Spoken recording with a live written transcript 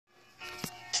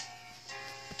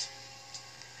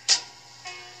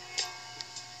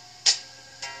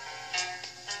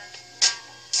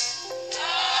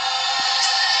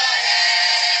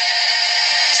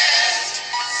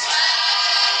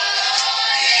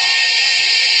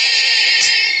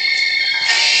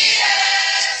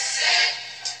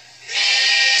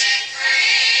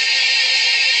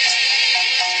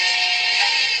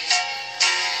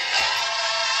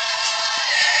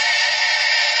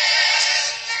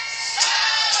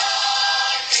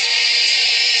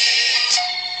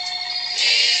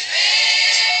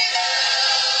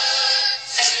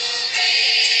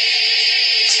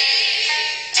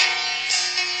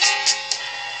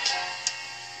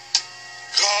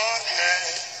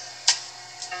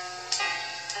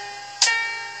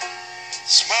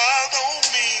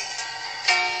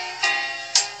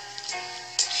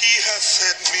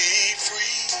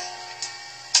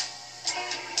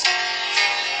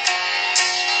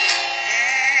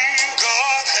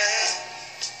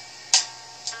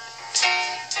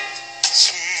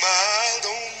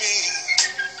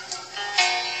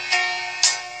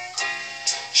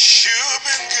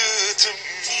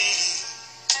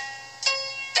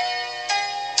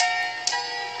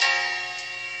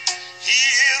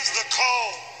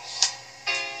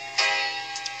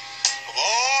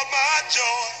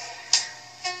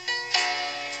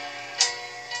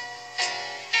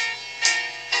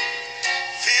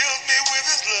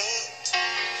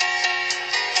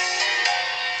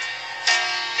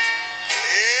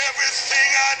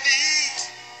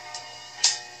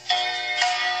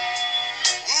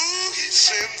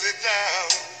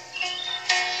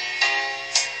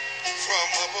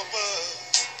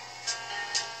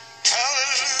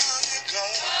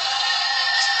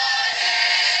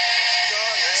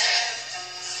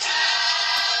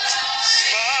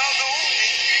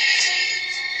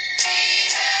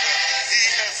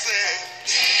said,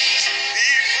 be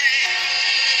free.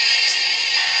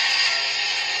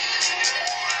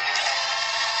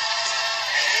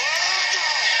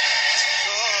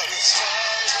 God is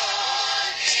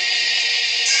sorry.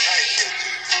 Thank you,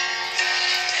 Jesus.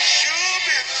 You've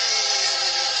been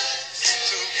good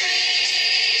to me.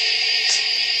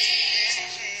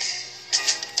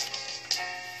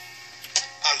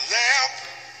 A lamp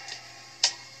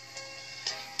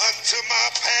unto my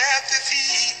path is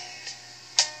he.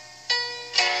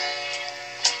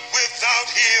 Without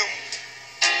him,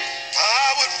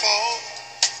 I would fall.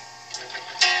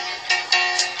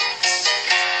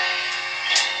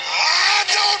 I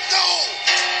don't know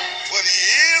what he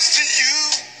is to you.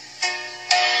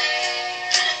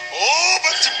 Oh,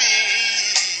 but to me,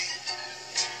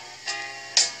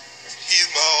 he's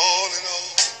my all in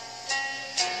all.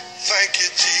 Thank you,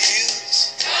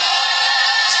 Jesus.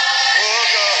 Oh,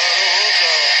 God, oh,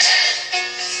 God.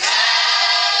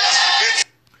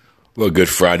 Well, good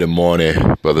Friday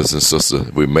morning, brothers and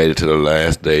sisters. We made it to the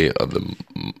last day of the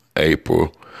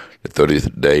April, the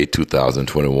 30th day,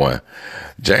 2021.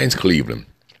 James Cleveland,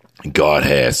 God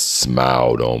has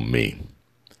smiled on me.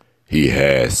 He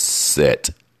has set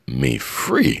me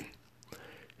free.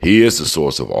 He is the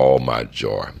source of all my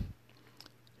joy.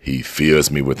 He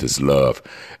fills me with his love.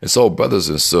 And so, brothers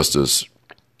and sisters,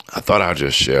 I thought I'd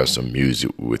just share some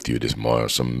music with you this morning,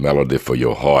 some melody for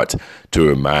your heart to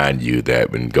remind you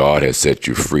that when God has set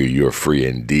you free, you're free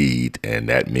indeed, and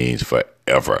that means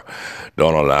forever.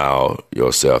 Don't allow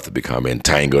yourself to become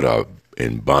entangled or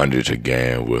in bondage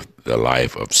again with the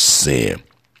life of sin.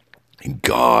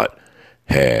 God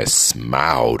has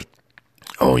smiled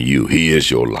on you. He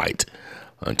is your light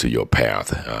unto your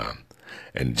path.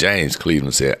 And James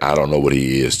Cleveland said, I don't know what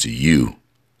he is to you,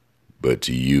 but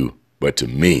to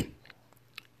me,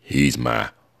 he's my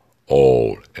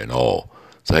all in all.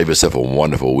 So have yourself a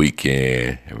wonderful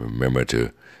weekend, and remember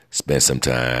to spend some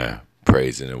time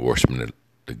praising and worshiping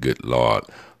the good Lord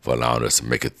for allowing us to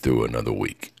make it through another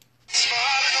week.